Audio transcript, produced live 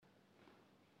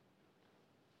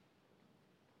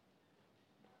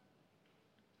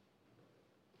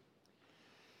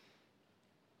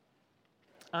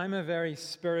I'm a very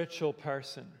spiritual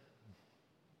person.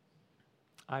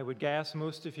 I would guess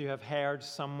most of you have heard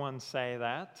someone say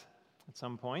that at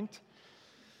some point.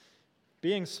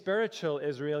 Being spiritual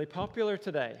is really popular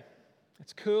today.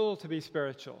 It's cool to be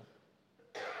spiritual.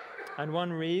 And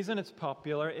one reason it's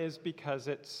popular is because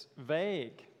it's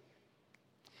vague.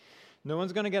 No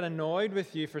one's going to get annoyed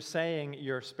with you for saying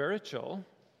you're spiritual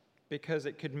because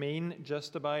it could mean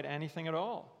just about anything at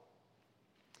all.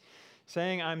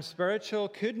 Saying I'm spiritual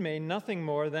could mean nothing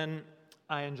more than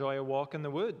I enjoy a walk in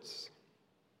the woods,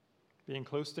 being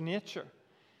close to nature.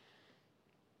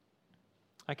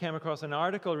 I came across an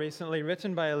article recently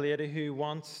written by a lady who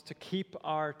wants to keep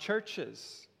our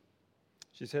churches.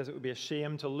 She says it would be a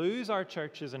shame to lose our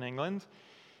churches in England,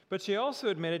 but she also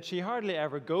admitted she hardly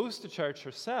ever goes to church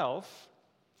herself,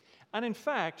 and in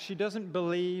fact, she doesn't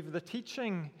believe the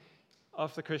teaching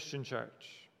of the Christian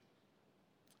church.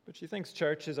 But she thinks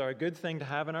churches are a good thing to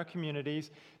have in our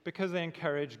communities because they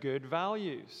encourage good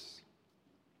values.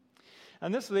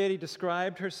 And this lady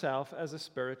described herself as a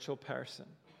spiritual person.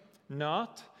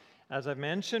 Not, as I've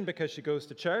mentioned, because she goes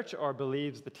to church or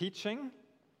believes the teaching,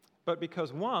 but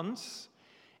because once,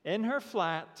 in her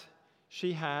flat,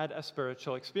 she had a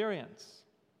spiritual experience.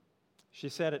 She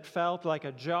said it felt like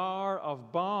a jar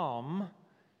of balm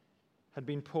had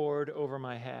been poured over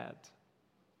my head.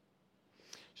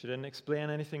 She didn't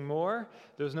explain anything more.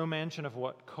 There was no mention of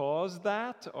what caused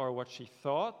that, or what she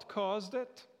thought caused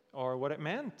it, or what it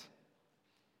meant.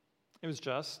 It was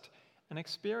just an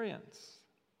experience.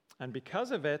 And because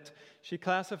of it, she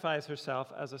classifies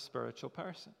herself as a spiritual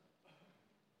person.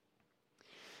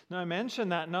 Now, I mention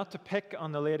that not to pick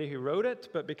on the lady who wrote it,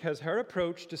 but because her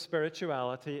approach to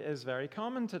spirituality is very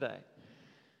common today.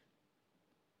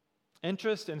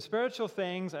 Interest in spiritual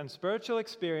things and spiritual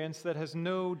experience that has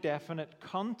no definite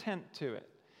content to it,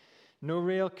 no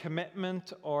real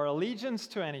commitment or allegiance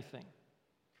to anything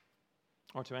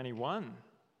or to anyone.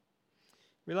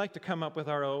 We like to come up with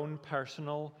our own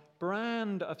personal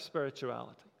brand of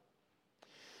spirituality.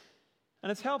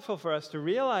 And it's helpful for us to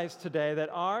realize today that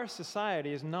our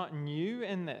society is not new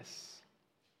in this.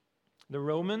 The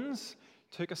Romans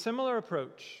took a similar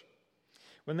approach.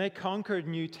 When they conquered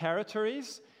new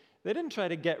territories, they didn't try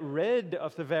to get rid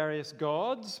of the various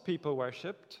gods people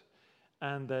worshipped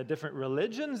and the different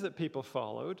religions that people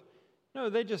followed. No,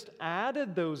 they just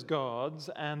added those gods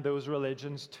and those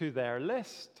religions to their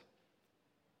list.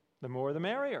 The more the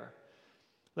merrier.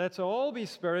 Let's all be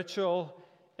spiritual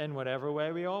in whatever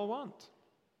way we all want.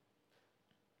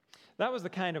 That was the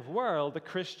kind of world the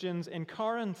Christians in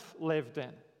Corinth lived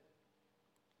in.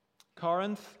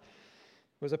 Corinth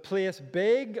was a place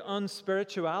big on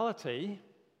spirituality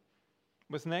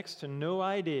with next to no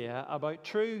idea about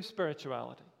true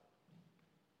spirituality.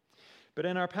 But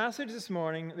in our passage this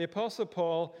morning, the Apostle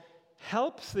Paul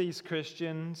helps these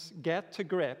Christians get to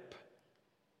grip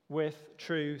with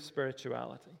true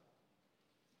spirituality.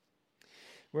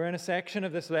 We're in a section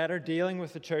of this letter dealing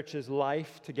with the church's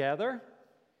life together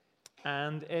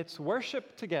and its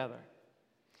worship together.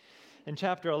 In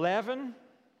chapter 11,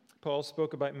 Paul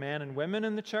spoke about men and women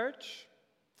in the church,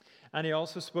 and he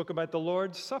also spoke about the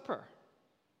Lord's Supper.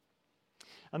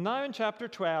 And now in chapter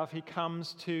 12, he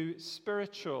comes to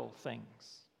spiritual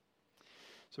things.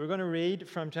 So we're going to read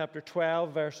from chapter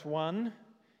 12, verse 1,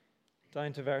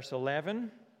 down to verse 11.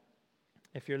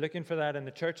 If you're looking for that in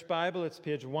the church Bible, it's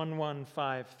page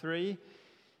 1153,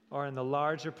 or in the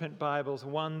larger print Bibles,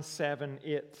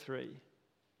 1783.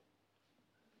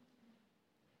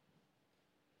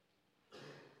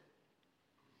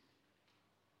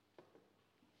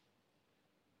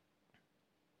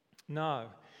 Now,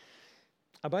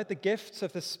 about the gifts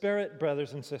of the Spirit,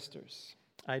 brothers and sisters,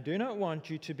 I do not want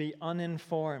you to be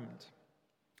uninformed.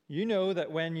 You know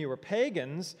that when you were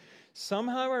pagans,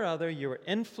 somehow or other you were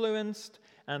influenced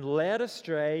and led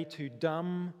astray to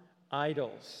dumb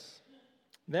idols.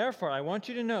 Therefore, I want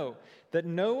you to know that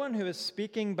no one who is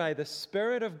speaking by the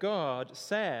Spirit of God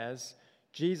says,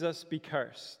 Jesus be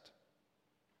cursed.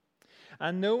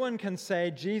 And no one can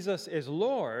say Jesus is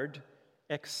Lord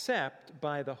except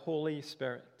by the Holy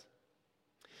Spirit.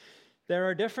 There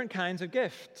are different kinds of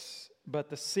gifts, but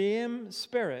the same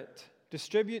Spirit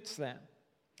distributes them.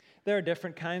 There are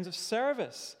different kinds of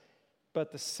service,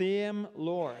 but the same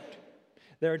Lord.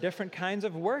 There are different kinds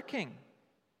of working,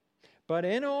 but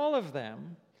in all of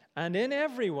them and in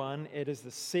everyone, it is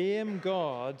the same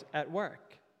God at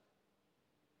work.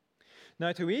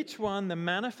 Now, to each one, the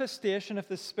manifestation of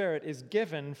the Spirit is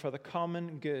given for the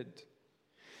common good.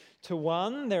 To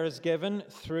one, there is given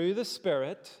through the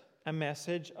Spirit a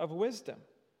message of wisdom.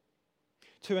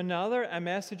 To another, a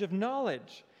message of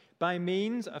knowledge by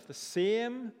means of the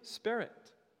same Spirit.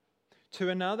 To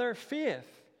another,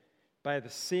 faith by the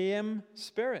same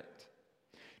Spirit.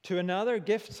 To another,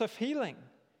 gifts of healing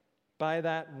by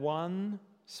that one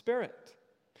Spirit.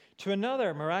 To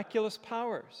another, miraculous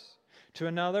powers. To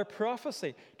another,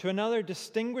 prophecy. To another,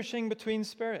 distinguishing between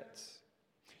spirits.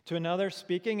 To another,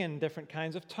 speaking in different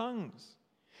kinds of tongues.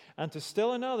 And to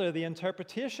still another, the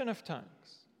interpretation of tongues.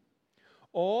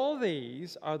 All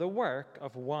these are the work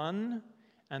of one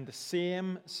and the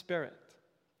same Spirit,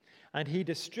 and he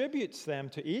distributes them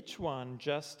to each one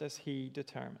just as he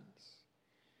determines.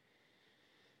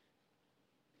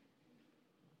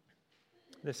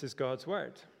 This is God's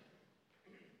word.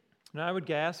 Now, I would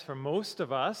guess for most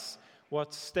of us,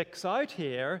 what sticks out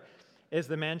here is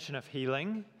the mention of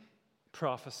healing,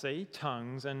 prophecy,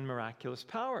 tongues, and miraculous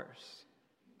powers.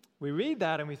 We read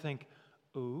that and we think,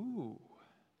 ooh,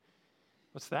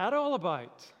 what's that all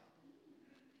about?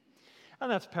 And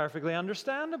that's perfectly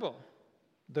understandable.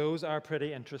 Those are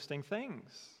pretty interesting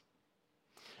things.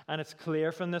 And it's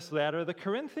clear from this letter the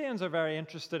Corinthians are very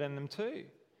interested in them too.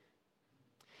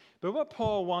 But what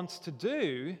Paul wants to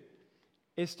do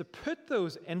is to put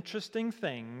those interesting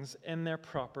things in their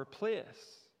proper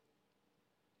place.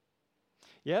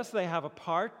 Yes, they have a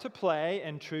part to play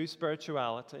in true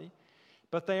spirituality,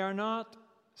 but they are not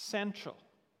central.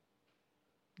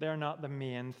 They're not the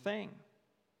main thing.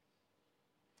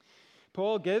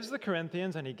 Paul gives the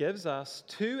Corinthians, and he gives us,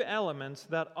 two elements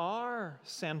that are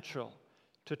central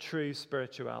to true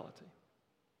spirituality.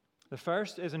 The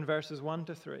first is in verses 1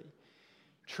 to 3.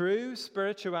 True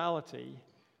spirituality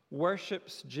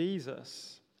worships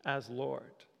Jesus as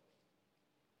Lord.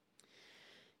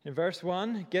 In verse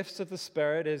 1, gifts of the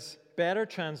Spirit is better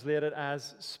translated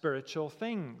as spiritual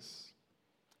things.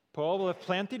 Paul will have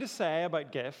plenty to say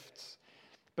about gifts,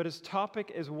 but his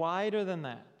topic is wider than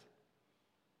that.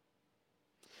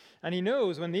 And he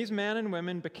knows when these men and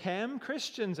women became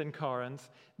Christians in Corinth,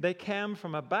 they came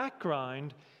from a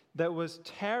background that was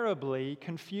terribly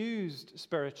confused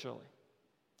spiritually.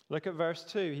 Look at verse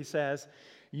 2. He says,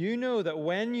 "You know that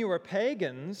when you were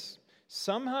pagans,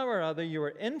 somehow or other you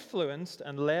were influenced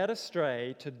and led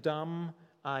astray to dumb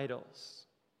idols."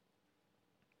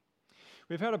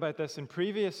 We've heard about this in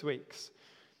previous weeks.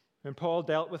 When Paul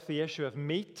dealt with the issue of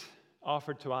meat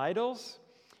offered to idols,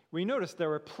 we noticed there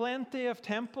were plenty of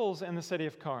temples in the city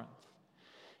of Corinth.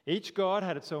 Each god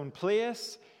had its own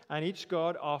place, and each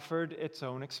god offered its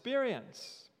own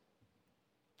experience.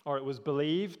 Or it was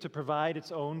believed to provide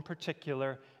its own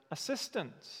particular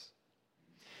assistance.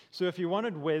 So if you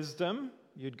wanted wisdom,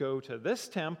 you'd go to this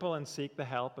temple and seek the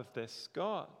help of this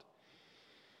god.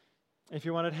 If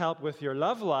you wanted help with your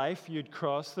love life, you'd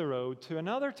cross the road to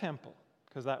another temple,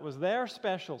 because that was their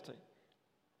specialty.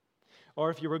 Or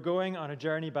if you were going on a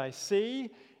journey by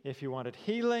sea, if you wanted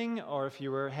healing, or if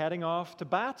you were heading off to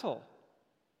battle,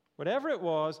 whatever it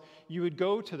was, you would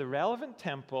go to the relevant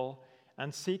temple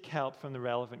and seek help from the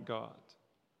relevant god.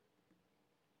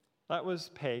 That was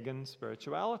pagan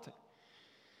spirituality.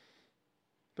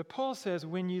 But Paul says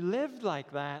when you lived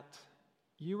like that,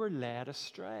 you were led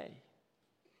astray.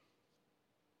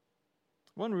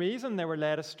 One reason they were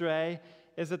led astray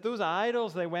is that those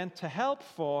idols they went to help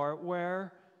for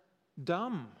were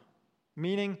dumb,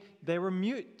 meaning they were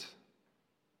mute.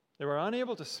 They were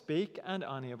unable to speak and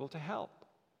unable to help.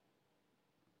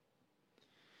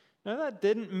 Now, that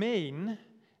didn't mean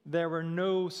there were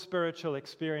no spiritual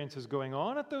experiences going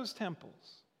on at those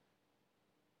temples.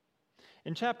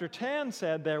 In chapter 10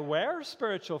 said there were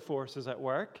spiritual forces at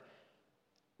work,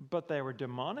 but they were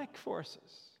demonic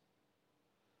forces.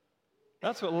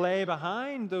 That's what lay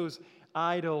behind those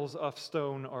idols of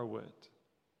stone or wood.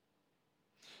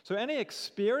 So any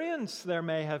experience there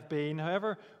may have been,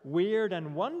 however weird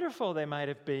and wonderful they might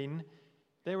have been,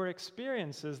 they were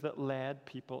experiences that led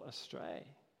people astray.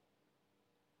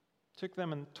 Took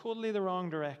them in totally the wrong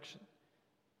direction.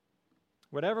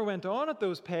 Whatever went on at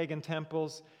those pagan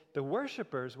temples, the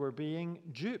worshippers were being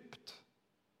duped.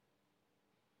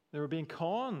 They were being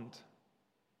conned,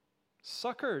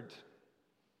 suckered.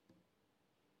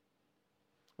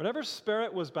 Whatever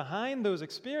spirit was behind those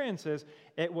experiences,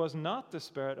 it was not the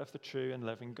spirit of the true and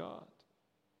living God.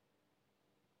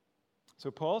 So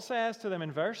Paul says to them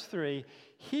in verse 3,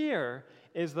 here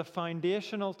is the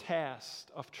foundational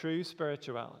test of true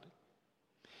spirituality.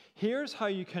 Here's how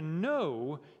you can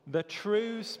know the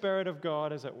true Spirit of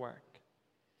God is at work.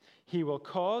 He will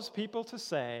cause people to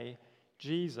say,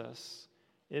 Jesus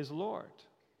is Lord.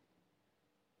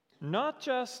 Not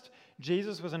just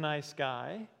Jesus was a nice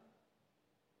guy,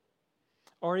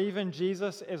 or even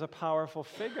Jesus is a powerful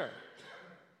figure,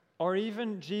 or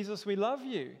even Jesus, we love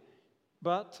you,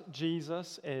 but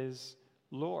Jesus is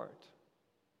Lord.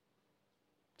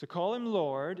 To call him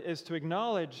Lord is to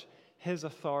acknowledge his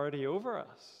authority over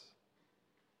us,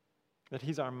 that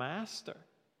he's our master.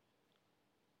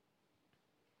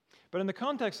 But in the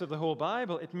context of the whole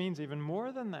Bible, it means even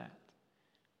more than that.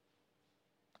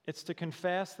 It's to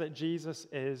confess that Jesus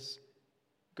is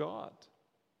God.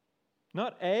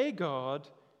 Not a God,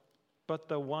 but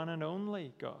the one and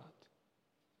only God.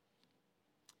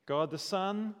 God the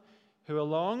Son, who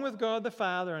along with God the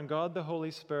Father and God the Holy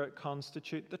Spirit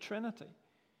constitute the Trinity.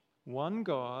 One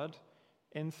God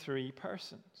in three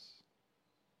persons.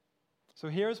 So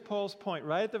here's Paul's point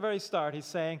right at the very start. He's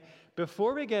saying,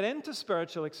 before we get into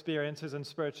spiritual experiences and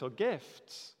spiritual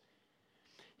gifts,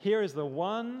 here is the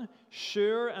one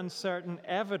sure and certain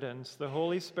evidence the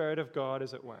Holy Spirit of God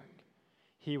is at work.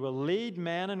 He will lead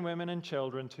men and women and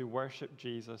children to worship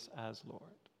Jesus as Lord.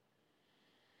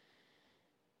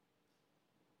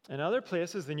 In other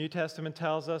places, the New Testament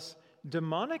tells us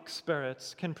demonic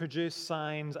spirits can produce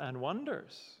signs and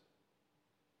wonders.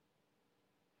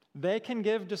 They can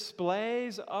give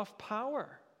displays of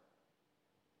power.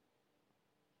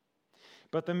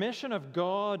 But the mission of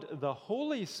God, the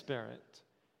Holy Spirit,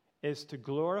 is to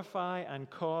glorify and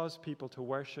cause people to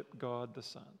worship God the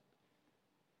Son.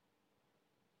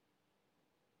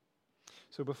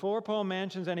 So before Paul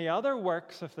mentions any other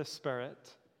works of the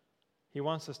Spirit, he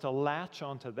wants us to latch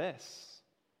onto this.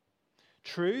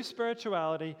 True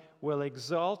spirituality will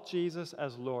exalt Jesus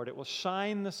as Lord. It will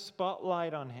shine the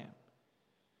spotlight on him.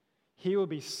 He will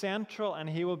be central and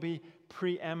he will be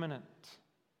preeminent.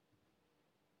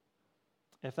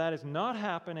 If that is not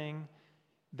happening,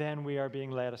 then we are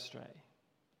being led astray.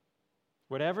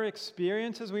 Whatever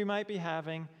experiences we might be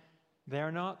having,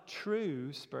 they're not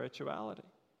true spirituality.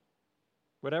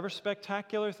 Whatever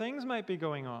spectacular things might be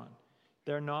going on,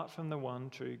 they're not from the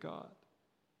one true God.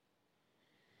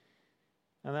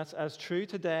 And that's as true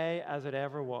today as it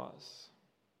ever was.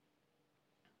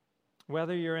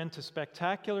 Whether you're into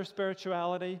spectacular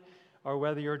spirituality, or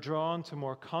whether you're drawn to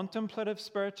more contemplative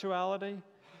spirituality,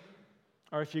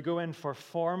 or if you go in for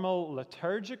formal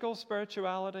liturgical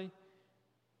spirituality,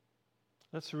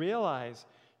 let's realize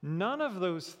none of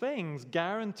those things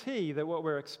guarantee that what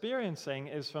we're experiencing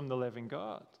is from the living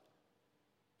God.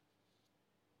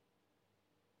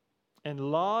 In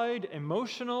loud,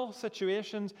 emotional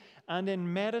situations and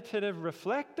in meditative,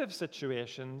 reflective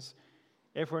situations,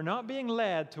 if we're not being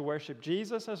led to worship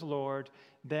Jesus as Lord,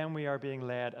 then we are being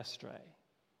led astray.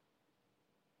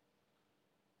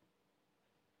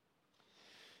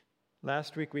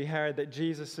 Last week we heard that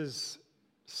Jesus'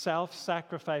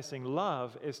 self-sacrificing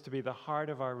love is to be the heart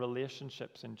of our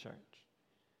relationships in church.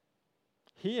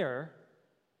 Here,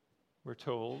 we're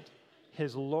told,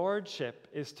 his lordship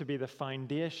is to be the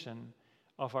foundation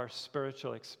of our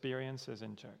spiritual experiences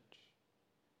in church.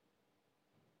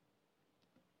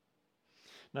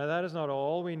 Now, that is not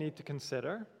all we need to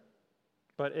consider,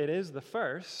 but it is the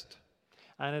first,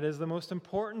 and it is the most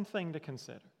important thing to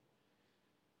consider.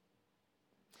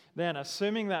 Then,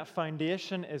 assuming that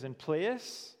foundation is in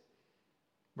place,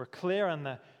 we're clear on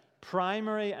the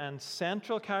primary and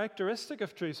central characteristic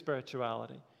of true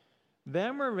spirituality,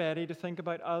 then we're ready to think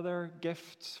about other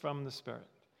gifts from the Spirit.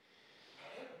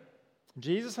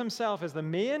 Jesus himself is the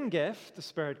main gift the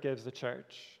Spirit gives the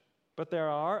church, but there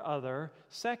are other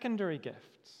secondary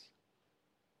gifts,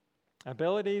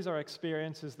 abilities or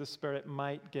experiences the Spirit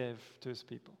might give to his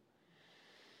people.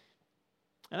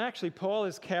 And actually, Paul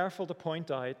is careful to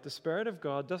point out the Spirit of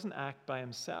God doesn't act by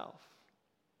himself.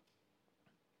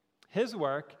 His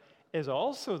work is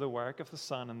also the work of the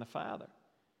Son and the Father.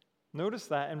 Notice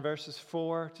that in verses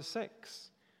 4 to 6.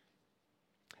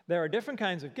 There are different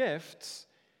kinds of gifts,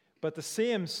 but the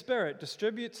same Spirit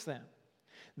distributes them.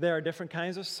 There are different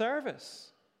kinds of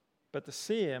service, but the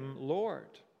same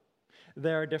Lord.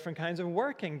 There are different kinds of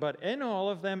working, but in all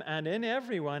of them and in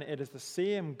everyone, it is the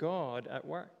same God at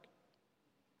work.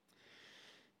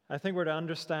 I think we're to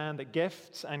understand that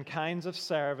gifts and kinds of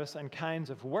service and kinds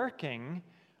of working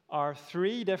are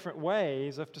three different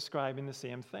ways of describing the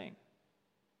same thing.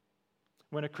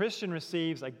 When a Christian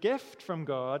receives a gift from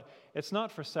God, it's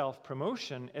not for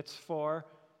self-promotion, it's for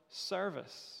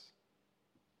service.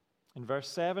 In verse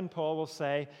 7, Paul will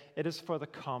say, it is for the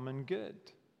common good.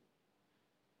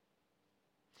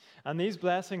 And these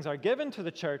blessings are given to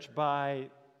the church by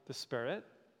the Spirit,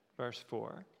 verse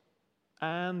 4,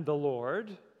 and the Lord,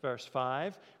 verse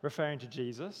 5, referring to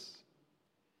Jesus.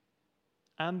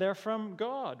 And they're from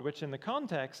God, which in the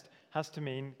context has to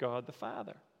mean God the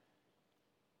Father.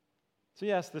 So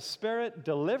yes, the Spirit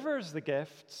delivers the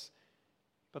gifts,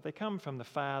 but they come from the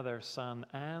Father, Son,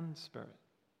 and Spirit.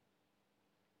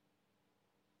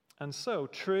 And so,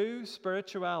 true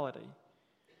spirituality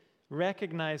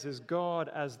recognizes God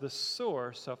as the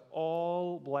source of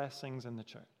all blessings in the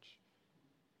church.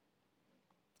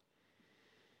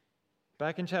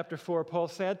 Back in chapter 4, Paul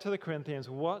said to the Corinthians,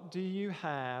 "What do you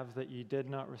have that you did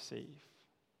not receive?"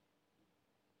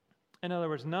 In other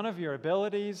words, none of your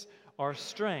abilities or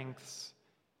strengths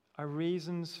are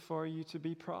reasons for you to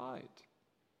be proud,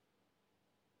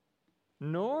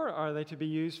 nor are they to be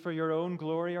used for your own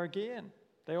glory or gain.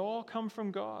 They all come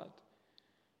from God.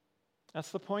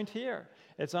 That's the point here.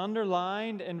 It's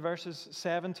underlined in verses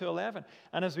 7 to 11.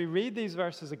 And as we read these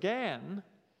verses again,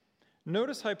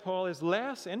 notice how Paul is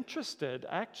less interested,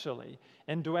 actually,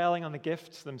 in dwelling on the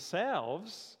gifts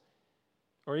themselves,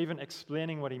 or even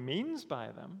explaining what he means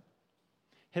by them.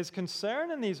 His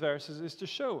concern in these verses is to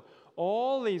show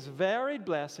all these varied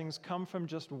blessings come from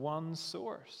just one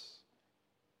source.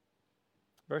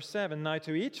 Verse 7, "Now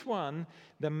to each one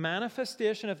the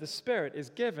manifestation of the Spirit is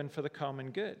given for the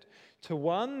common good. To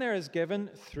one there is given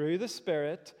through the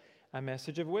Spirit a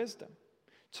message of wisdom.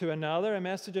 To another a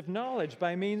message of knowledge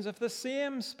by means of the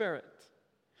same Spirit.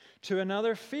 To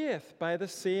another faith by the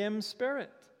same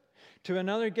Spirit. To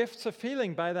another gifts of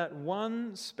healing by that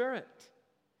one Spirit.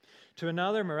 To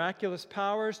another miraculous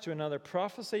powers, to another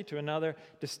prophecy, to another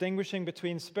distinguishing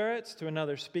between spirits, to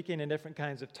another speaking in different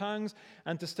kinds of tongues,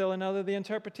 and to still another the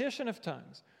interpretation of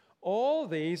tongues. All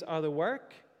these are the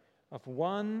work of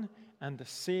one and the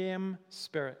same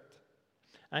Spirit,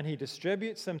 and he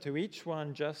distributes them to each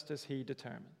one just as he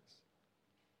determines."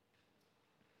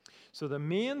 So the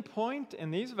main point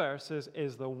in these verses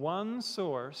is the one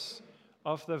source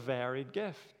of the varied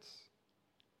gifts.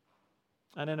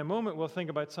 And in a moment, we'll think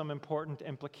about some important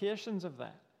implications of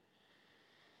that.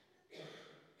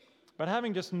 But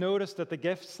having just noticed that the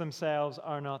gifts themselves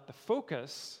are not the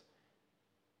focus,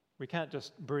 we can't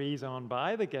just breeze on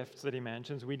by the gifts that he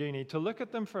mentions. We do need to look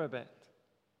at them for a bit.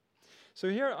 So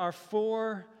here are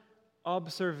 4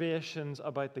 observations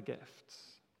about the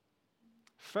gifts.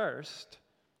 First,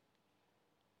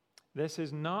 this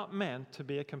is not meant to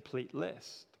be a complete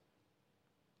list.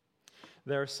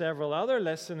 There are several other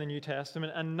lists in the New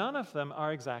Testament, and none of them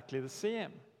are exactly the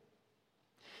same.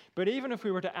 But even if we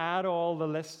were to add all the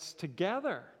lists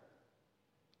together,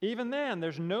 even then,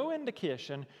 there's no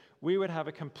indication we would have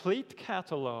a complete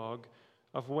catalog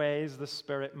of ways the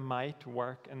Spirit might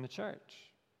work in the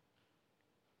church.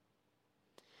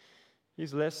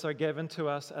 These lists are given to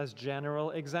us as general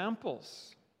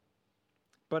examples.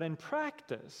 But in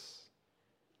practice,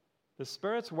 the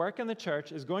Spirit's work in the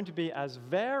church is going to be as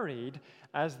varied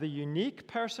as the unique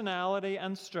personality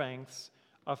and strengths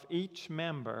of each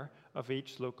member of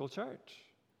each local church.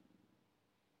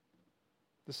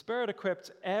 The Spirit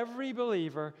equips every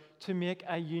believer to make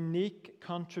a unique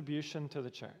contribution to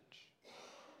the church.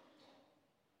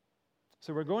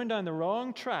 So we're going down the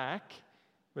wrong track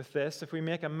with this if we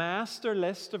make a master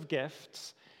list of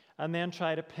gifts and then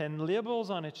try to pin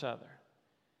labels on each other.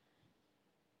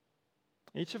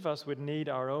 Each of us would need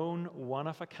our own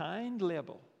one-of-a-kind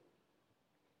label.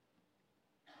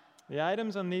 The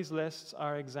items on these lists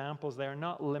are examples. They are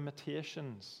not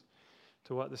limitations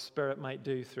to what the Spirit might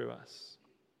do through us.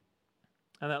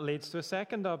 And that leads to a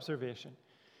second observation.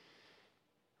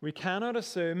 We cannot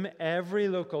assume every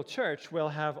local church will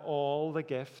have all the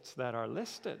gifts that are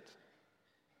listed.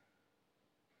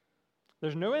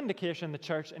 There's no indication the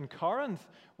church in Corinth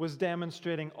was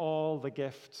demonstrating all the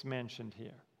gifts mentioned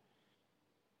here.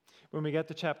 When we get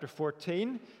to chapter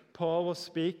 14, Paul will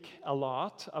speak a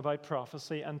lot about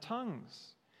prophecy and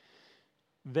tongues.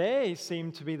 They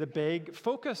seem to be the big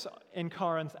focus in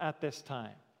Corinth at this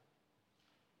time.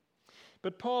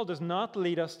 But Paul does not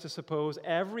lead us to suppose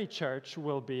every church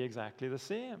will be exactly the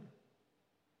same,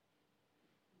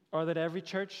 or that every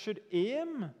church should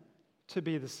aim to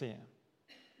be the same.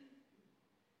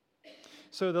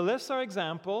 So the lists are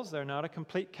examples, they're not a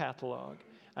complete catalog.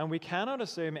 And we cannot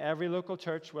assume every local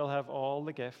church will have all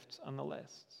the gifts on the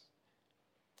lists.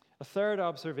 A third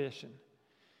observation.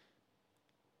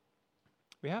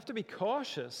 We have to be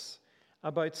cautious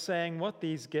about saying what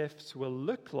these gifts will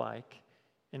look like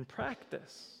in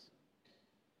practice.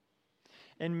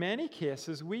 In many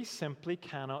cases, we simply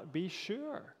cannot be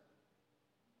sure.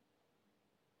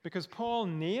 Because Paul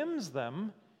names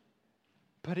them,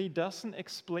 but he doesn't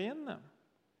explain them.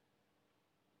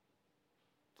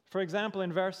 For example,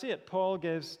 in verse 8, Paul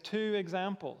gives 2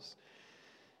 examples.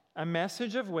 A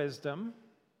message of wisdom,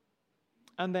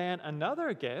 and then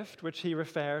another gift, which he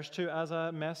refers to as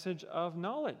a message of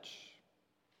knowledge.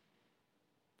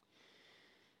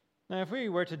 Now, if we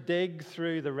were to dig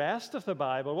through the rest of the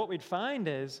Bible, what we'd find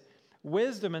is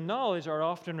wisdom and knowledge are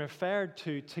often referred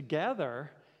to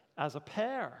together as a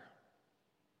pair.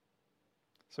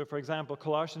 So, for example,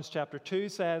 Colossians chapter 2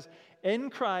 says, "In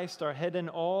Christ are hidden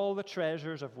all the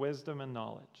treasures of wisdom and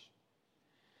knowledge."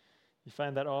 You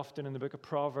find that often in the book of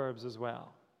Proverbs as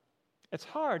well. It's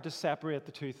hard to separate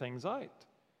the two things out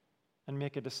and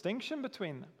make a distinction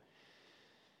between them.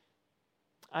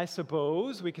 I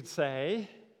suppose we could say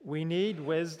we need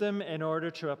wisdom in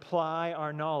order to apply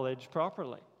our knowledge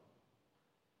properly.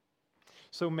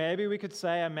 So maybe we could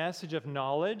say a message of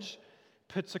knowledge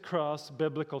puts across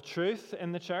biblical truth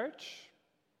in the church,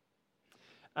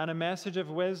 and a message of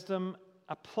wisdom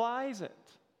applies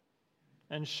it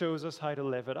and shows us how to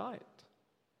live it out.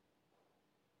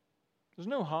 There's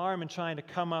no harm in trying to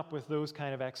come up with those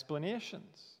kind of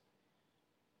explanations.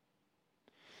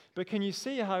 But can you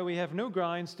see how we have no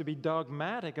grounds to be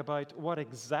dogmatic about what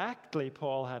exactly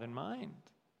Paul had in mind?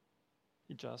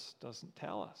 He just doesn't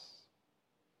tell us.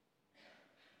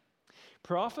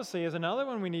 Prophecy is another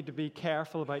one we need to be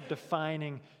careful about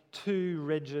defining too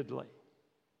rigidly.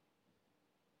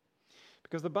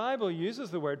 Because the Bible uses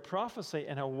the word prophecy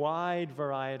in a wide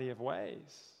variety of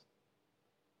ways.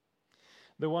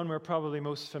 The one we're probably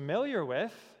most familiar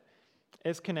with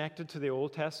is connected to the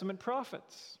Old Testament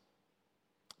prophets.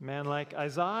 Men like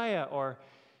Isaiah or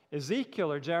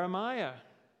Ezekiel or Jeremiah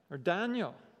or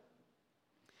Daniel.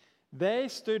 They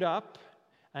stood up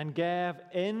and gave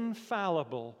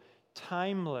infallible,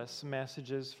 timeless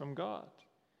messages from God.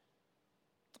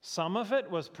 Some of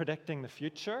it was predicting the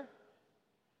future,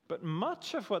 but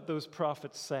much of what those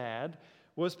prophets said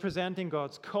was presenting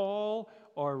God's call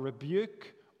or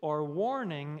rebuke or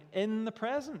warning in the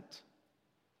present,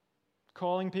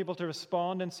 calling people to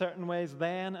respond in certain ways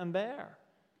then and there.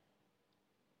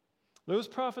 Those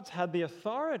prophets had the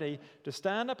authority to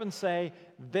stand up and say,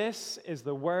 "This is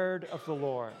the word of the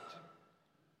Lord."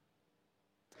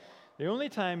 The only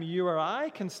time you or I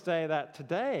can say that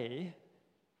today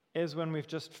is when we've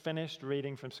just finished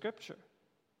reading from Scripture.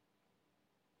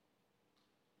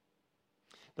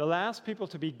 The last people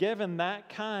to be given that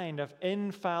kind of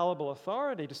infallible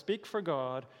authority to speak for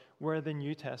God were the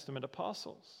New Testament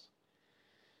apostles.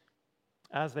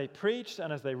 As they preached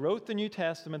and as they wrote the New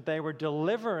Testament, they were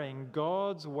delivering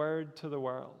God's word to the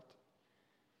world.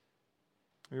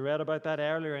 We read about that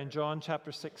earlier in John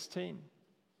chapter 16.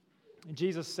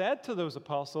 Jesus said to those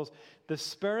apostles, "The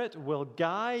Spirit will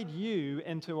guide you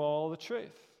into all the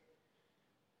truth."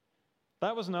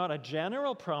 That was not a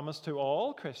general promise to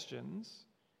all Christians.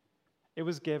 It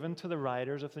was given to the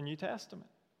writers of the New Testament.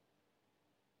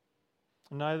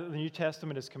 Now that the New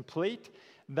Testament is complete,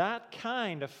 that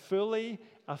kind of fully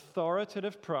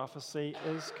authoritative prophecy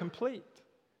is complete.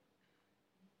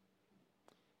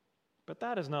 But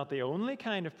that is not the only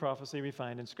kind of prophecy we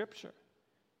find in Scripture.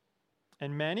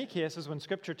 In many cases, when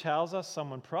Scripture tells us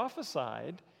someone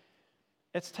prophesied,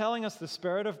 it's telling us the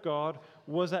Spirit of God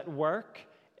was at work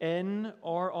in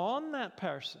or on that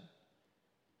person,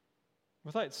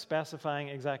 without specifying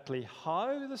exactly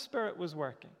how the Spirit was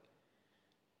working.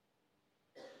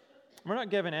 We're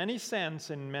not given any sense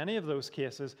in many of those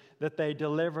cases that they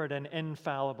delivered an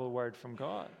infallible word from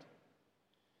God.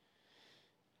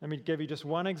 Let me give you just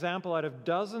one example out of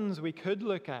dozens we could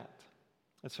look at.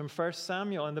 It's from 1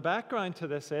 Samuel. And the background to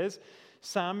this is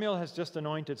Samuel has just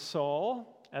anointed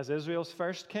Saul as Israel's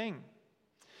first king.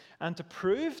 And to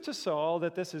prove to Saul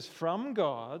that this is from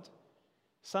God,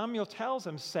 Samuel tells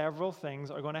him several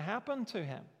things are going to happen to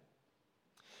him.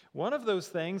 One of those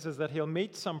things is that he'll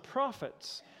meet some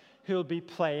prophets who'll be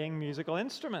playing musical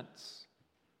instruments.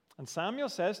 And Samuel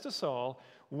says to Saul,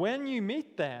 "When you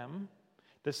meet them,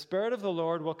 the Spirit of the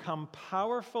Lord will come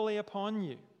powerfully upon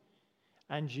you,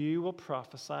 and you will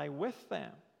prophesy with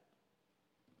them."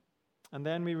 And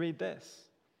then we read this.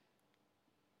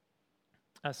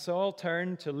 As Saul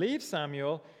turned to leave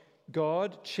Samuel,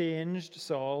 God changed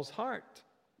Saul's heart.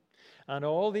 And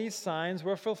all these signs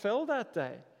were fulfilled that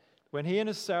day. When he and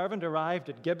his servant arrived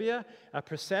at Gibeah, a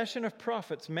procession of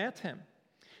prophets met him.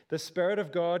 The Spirit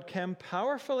of God came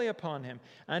powerfully upon him,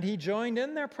 and he joined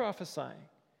in their prophesying.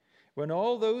 When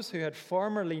all those who had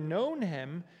formerly known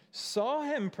him saw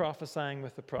him prophesying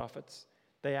with the prophets,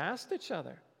 they asked each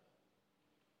other,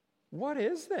 "What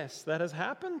is this that has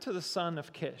happened to the son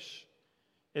of Kish?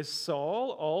 Is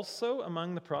Saul also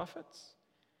among the prophets?"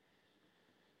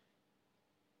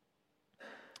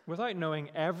 Without knowing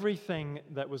everything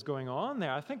that was going on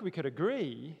there, I think we could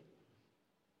agree,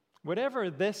 whatever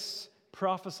this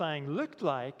prophesying looked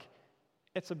like,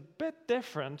 it's a bit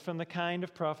different from the kind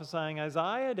of prophesying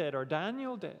Isaiah did or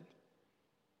Daniel did.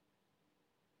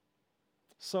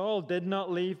 Saul did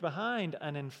not leave behind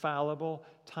an infallible,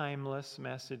 timeless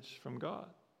message from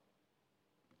God.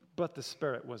 But the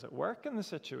Spirit was at work in the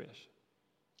situation.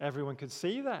 Everyone could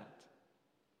see that.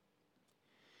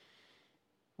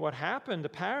 What happened,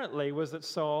 apparently, was that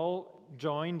Saul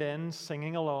joined in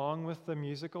singing along with the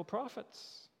musical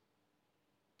prophets.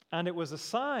 And it was a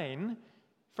sign,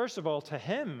 first of all, to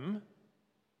him,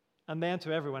 and then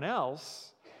to everyone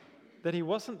else, that he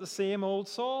wasn't the same old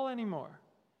Saul anymore.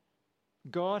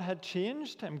 God had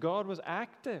changed him. God was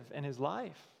active in his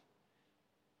life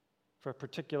for a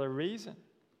particular reason.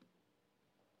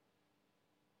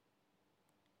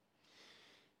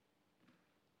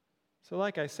 So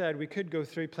like I said, we could go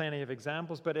through plenty of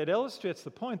examples, but it illustrates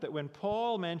the point that when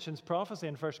Paul mentions prophecy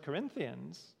in 1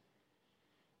 Corinthians,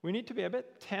 we need to be a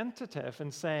bit tentative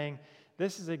in saying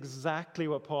this is exactly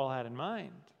what Paul had in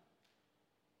mind.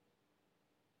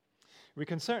 We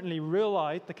can certainly rule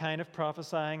out the kind of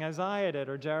prophesying Isaiah did,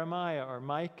 or Jeremiah, or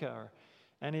Micah, or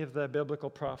any of the biblical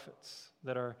prophets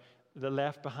that are the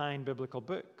left behind biblical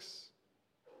books.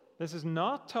 This is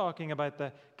not talking about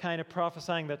the kind of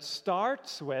prophesying that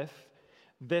starts with,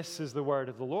 "This is the word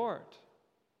of the Lord."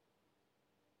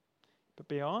 But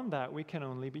beyond that, we can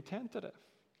only be tentative.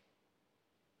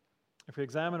 If we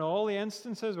examine all the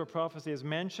instances where prophecy is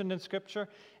mentioned in Scripture,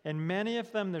 in many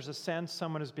of them there's a sense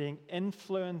someone is being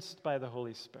influenced by the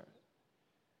Holy Spirit.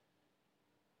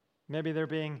 Maybe they're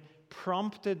being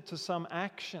prompted to some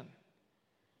action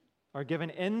or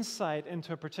given insight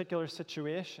into a particular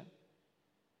situation.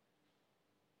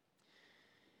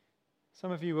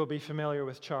 Some of you will be familiar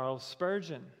with Charles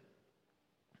Spurgeon,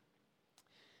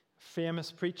 a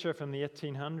famous preacher from the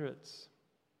 1800s.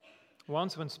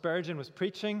 Once when Spurgeon was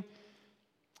preaching,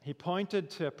 he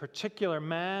pointed to a particular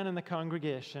man in the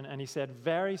congregation and he said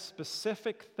very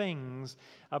specific things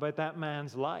about that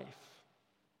man's life.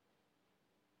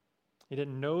 He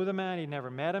didn't know the man, he'd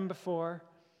never met him before,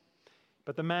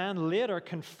 but the man later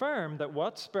confirmed that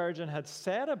what Spurgeon had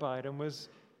said about him was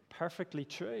perfectly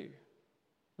true.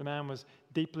 The man was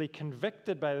deeply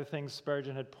convicted by the things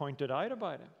Spurgeon had pointed out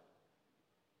about him.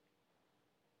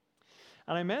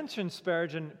 And I mentioned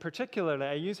Spurgeon particularly.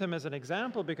 I use him as an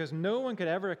example because no one could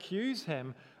ever accuse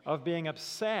him of being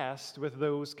obsessed with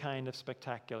those kind of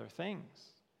spectacular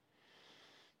things.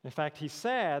 In fact, he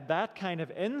said that kind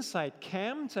of insight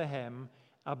came to him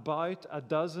about a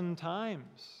dozen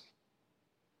times.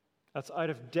 That's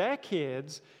out of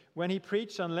decades when he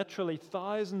preached on literally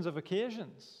thousands of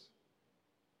occasions.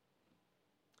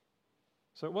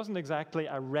 So it wasn't exactly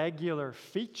a regular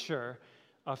feature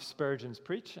of Spurgeon's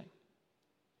preaching.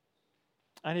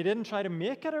 And he didn't try to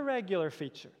make it a regular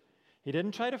feature. He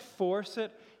didn't try to force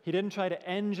it. He didn't try to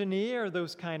engineer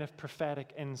those kind of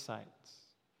prophetic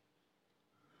insights.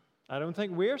 I don't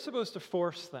think we're supposed to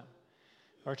force them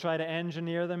or try to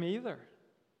engineer them either.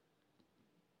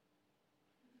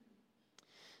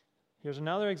 Here's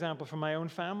another example from my own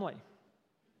family.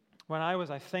 When I was,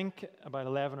 I think, about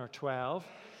 11 or 12,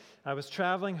 I was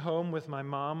traveling home with my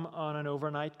mom on an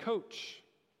overnight coach.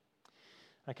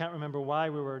 I can't remember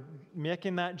why we were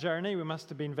making that journey. We must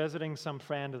have been visiting some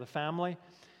friend of the family.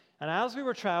 And as we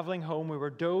were traveling home, we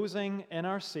were dozing in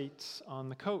our seats on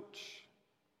the coach.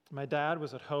 My dad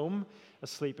was at home,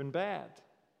 asleep in bed.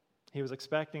 He was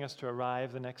expecting us to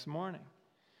arrive the next morning.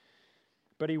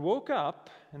 But he woke up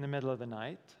in the middle of the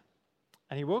night,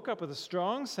 and he woke up with a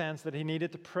strong sense that he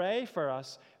needed to pray for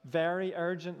us very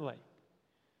urgently.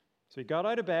 So he got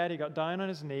out of bed, he got down on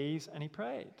his knees, and he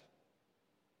prayed.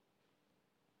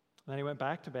 And then he went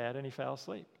back to bed and he fell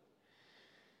asleep.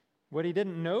 What he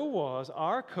didn't know was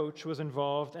our coach was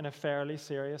involved in a fairly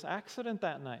serious accident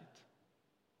that night.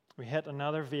 We hit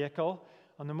another vehicle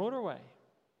on the motorway.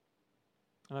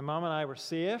 And my mom and I were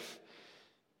safe.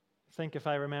 I think if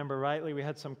I remember rightly, we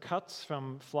had some cuts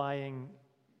from flying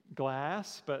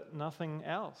glass, but nothing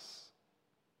else.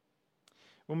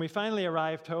 When we finally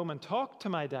arrived home and talked to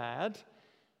my dad,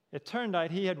 it turned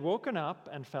out he had woken up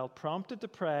and felt prompted to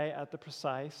pray at the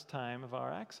precise time of our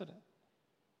accident.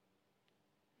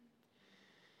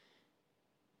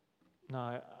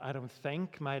 Now, I don't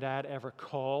think my dad ever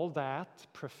called that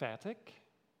prophetic.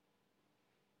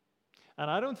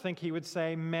 And I don't think he would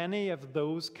say many of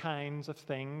those kinds of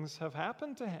things have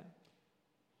happened to him.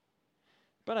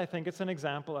 But I think it's an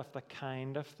example of the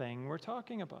kind of thing we're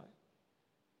talking about.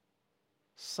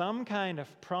 Some kind of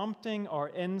prompting or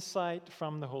insight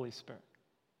from the Holy Spirit.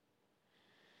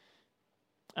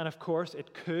 And of course,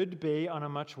 it could be on a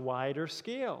much wider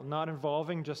scale, not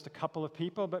involving just a couple of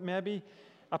people, but maybe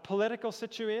a political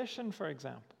situation, for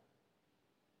example.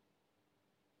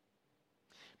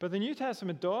 But the New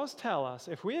Testament does tell us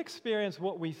if we experience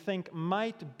what we think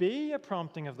might be a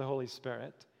prompting of the Holy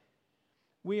Spirit,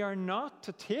 we are not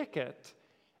to take it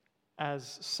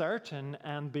as certain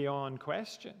and beyond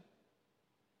question.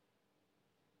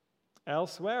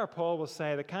 Elsewhere, Paul will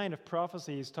say the kind of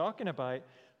prophecy he's talking about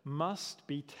must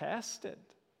be tested.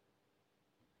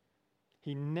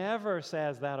 He never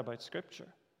says that about Scripture.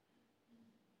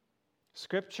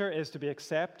 Scripture is to be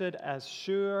accepted as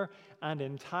sure and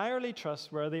entirely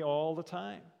trustworthy all the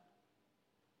time.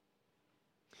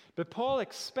 But Paul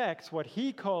expects what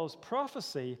he calls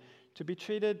prophecy to be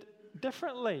treated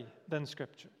differently than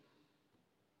Scripture.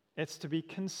 It's to be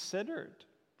considered.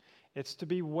 It's to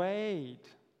be weighed.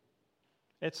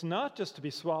 It's not just to be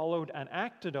swallowed and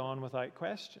acted on without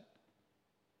question.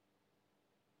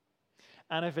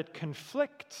 And if it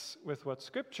conflicts with what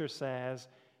Scripture says,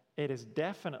 it is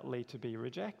definitely to be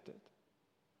rejected.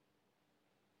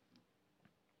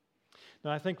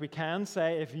 Now, I think we can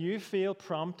say if you feel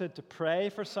prompted to pray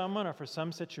for someone or for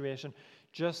some situation,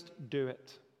 just do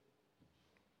it.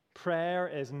 Prayer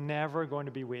is never going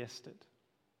to be wasted.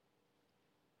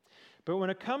 But when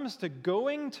it comes to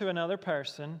going to another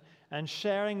person and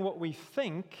sharing what we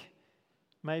think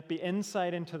might be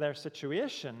insight into their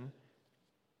situation,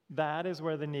 that is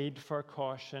where the need for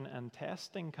caution and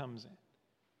testing comes in.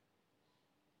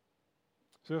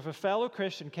 So if a fellow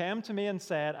Christian came to me and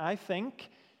said, I think,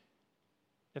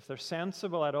 if they're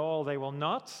sensible at all, they will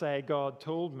not say, God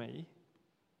told me.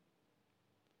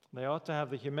 They ought to have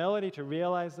the humility to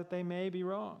realize that they may be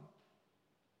wrong.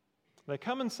 They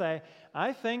come and say,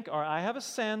 I think, or I have a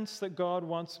sense that God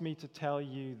wants me to tell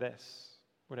you this,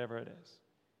 whatever it is.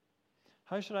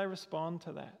 How should I respond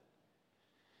to that?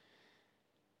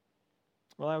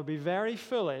 Well, I would be very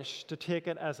foolish to take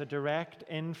it as a direct,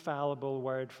 infallible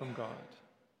word from God.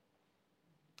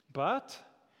 But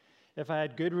if I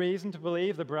had good reason to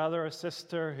believe the brother or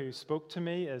sister who spoke to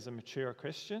me is a mature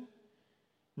Christian,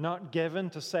 not given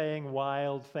to saying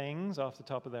wild things off the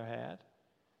top of their head,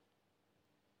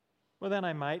 well, then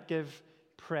I might give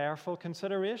prayerful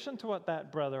consideration to what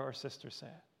that brother or sister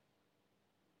said.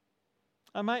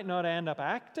 I might not end up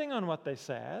acting on what they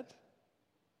said.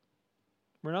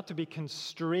 We're not to be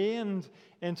constrained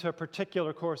into a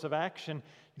particular course of action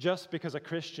just because a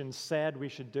Christian said we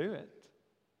should do it.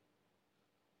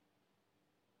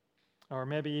 Or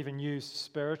maybe even use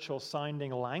spiritual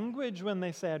sounding language when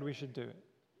they said we should do it.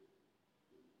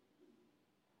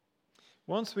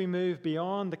 Once we move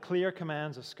beyond the clear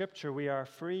commands of Scripture, we are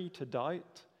free to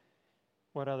doubt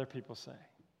what other people say.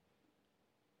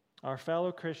 Our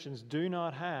fellow Christians do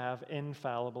not have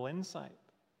infallible insight.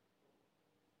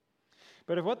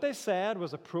 But if what they said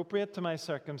was appropriate to my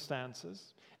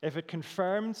circumstances, if it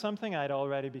confirmed something I'd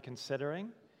already be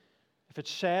considering, if it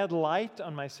shed light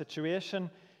on my situation,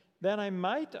 then I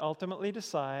might ultimately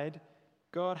decide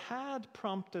God had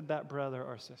prompted that brother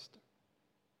or sister.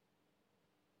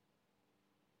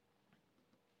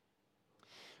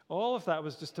 All of that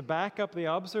was just to back up the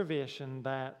observation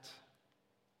that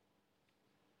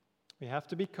we have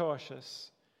to be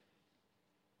cautious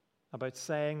about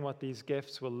saying what these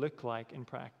gifts will look like in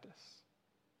practice.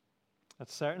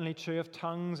 That's certainly true of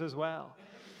tongues as well.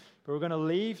 But we're going to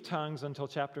leave tongues until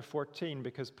chapter 14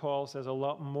 because Paul says a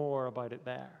lot more about it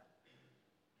there.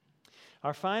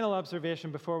 Our final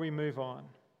observation before we move on.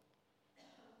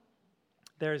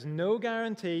 There is no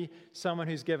guarantee someone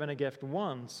who's given a gift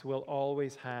once will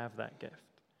always have that gift.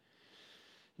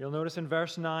 You'll notice in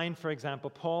verse 9, for example,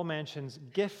 Paul mentions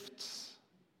gifts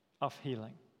of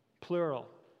healing, plural.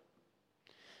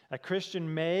 A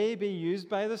Christian may be used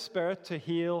by the Spirit to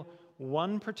heal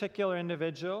one particular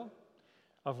individual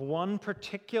of one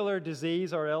particular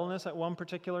disease or illness at one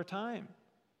particular time.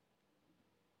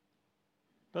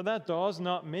 But that does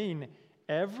not mean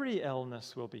every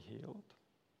illness will be healed.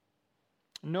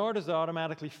 Nor does it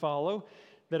automatically follow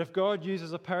that if God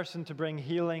uses a person to bring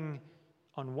healing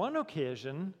on one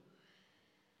occasion,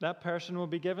 that person will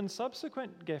be given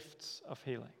subsequent gifts of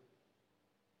healing.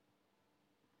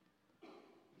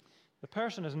 The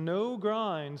person has no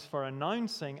grounds for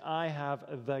announcing, I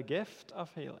have the gift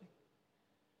of healing,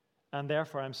 and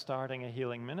therefore I'm starting a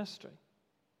healing ministry.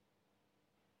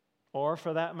 Or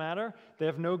for that matter, they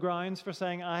have no grounds for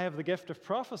saying, I have the gift of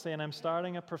prophecy and I'm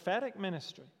starting a prophetic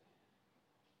ministry.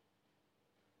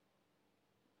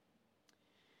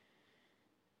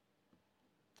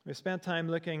 We spent time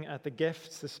looking at the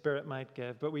gifts the Spirit might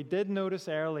give, but we did notice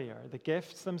earlier the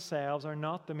gifts themselves are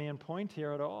not the main point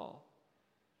here at all.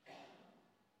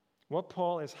 What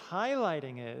Paul is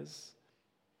highlighting is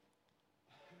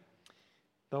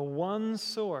the one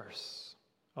source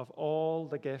of all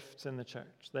the gifts in the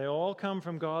church. They all come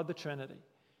from God the Trinity.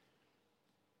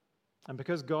 And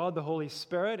because God the Holy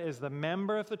Spirit is the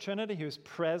member of the Trinity who is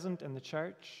present in the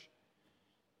church,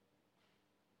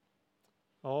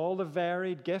 all the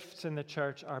varied gifts in the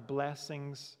church are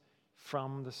blessings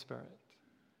from the Spirit.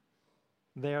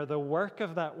 They are the work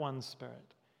of that one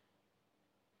Spirit.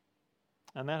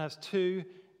 And that has two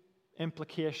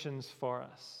implications for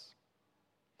us.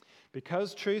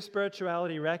 Because true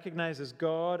spirituality recognizes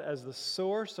God as the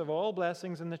source of all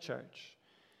blessings in the church,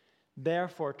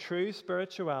 therefore true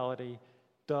spirituality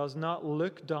does not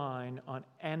look down on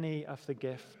any of the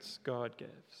gifts God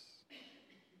gives.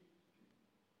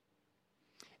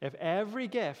 If every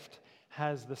gift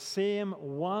has the same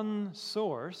one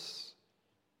source,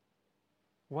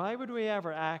 why would we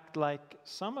ever act like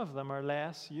some of them are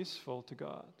less useful to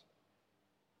God?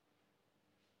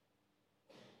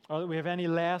 Or that we have any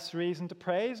less reason to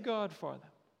praise God for them?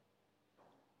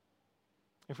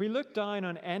 If we look down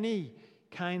on any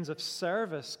kinds of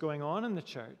service going on in the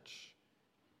church,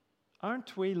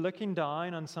 aren't we looking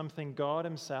down on something God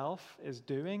Himself is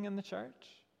doing in the church?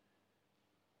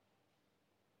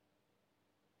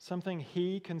 Something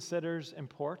He considers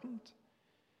important?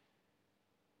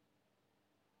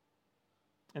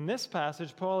 In this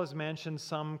passage, Paul has mentioned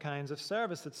some kinds of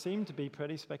service that seem to be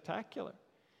pretty spectacular.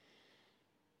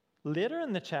 Later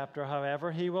in the chapter,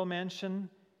 however, he will mention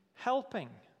helping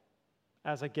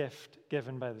as a gift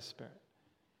given by the Spirit.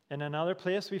 In another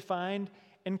place, we find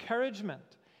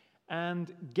encouragement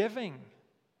and giving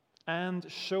and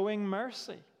showing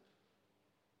mercy.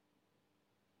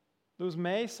 Those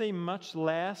may seem much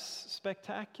less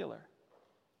spectacular.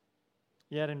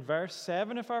 Yet in verse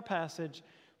 7 of our passage,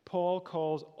 Paul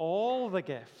calls all the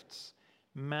gifts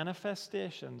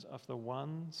manifestations of the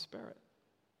one Spirit.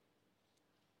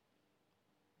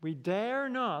 We dare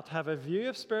not have a view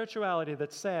of spirituality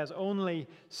that says only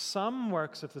some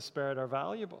works of the Spirit are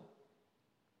valuable.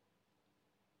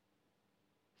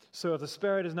 So if the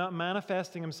Spirit is not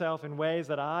manifesting Himself in ways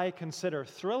that I consider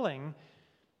thrilling,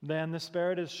 then the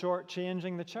Spirit is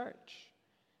shortchanging the church.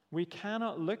 We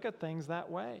cannot look at things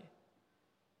that way.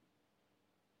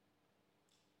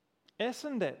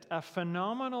 Isn't it a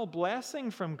phenomenal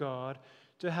blessing from God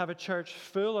to have a church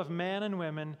full of men and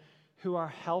women who are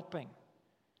helping,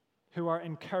 who are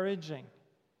encouraging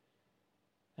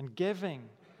and giving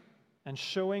and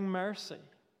showing mercy?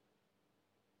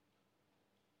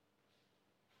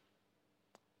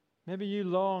 Maybe you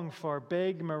long for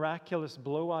big, miraculous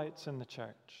blowouts in the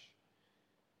church.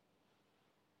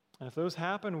 And if those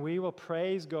happen, we will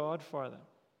praise God for them.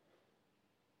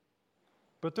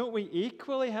 But don't we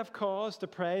equally have cause to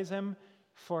praise Him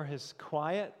for His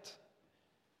quiet,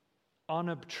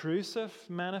 unobtrusive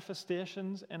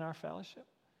manifestations in our fellowship?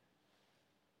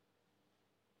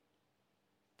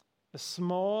 The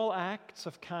small acts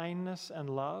of kindness and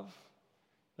love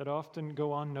that often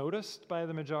go unnoticed by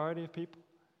the majority of people.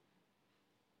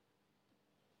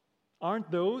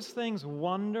 Aren't those things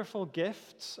wonderful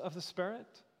gifts of the Spirit?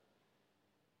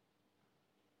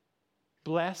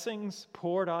 Blessings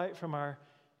poured out from our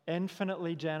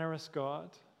infinitely generous God.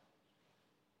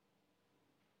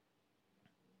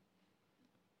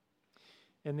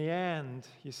 In the end,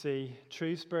 you see,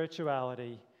 true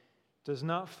spirituality does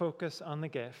not focus on the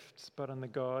gifts, but on the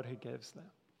God who gives them.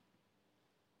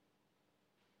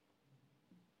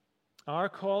 Our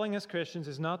calling as Christians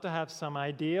is not to have some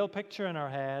ideal picture in our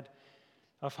head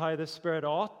of how the Spirit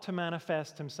ought to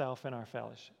manifest Himself in our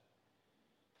fellowship.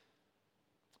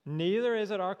 Neither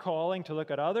is it our calling to look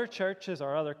at other churches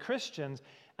or other Christians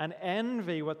and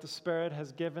envy what the Spirit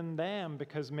has given them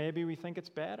because maybe we think it's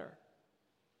better.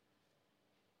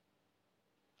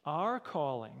 Our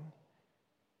calling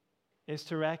is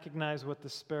to recognize what the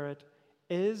Spirit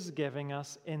is giving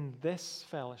us in this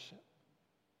fellowship,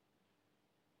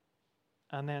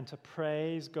 and then to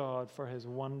praise God for His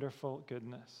wonderful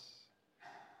goodness.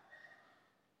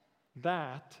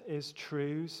 That is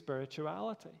true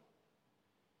spirituality.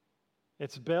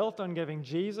 It's built on giving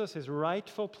Jesus His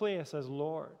rightful place as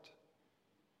Lord.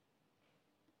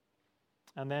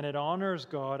 And then it honors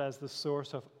God as the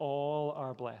source of all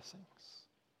our blessings.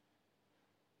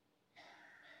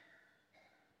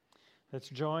 Let's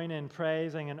join in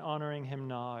praising and honoring Him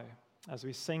now as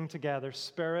we sing together,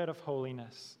 Spirit of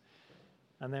Holiness.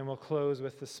 And then we'll close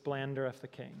with the splendor of the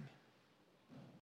King.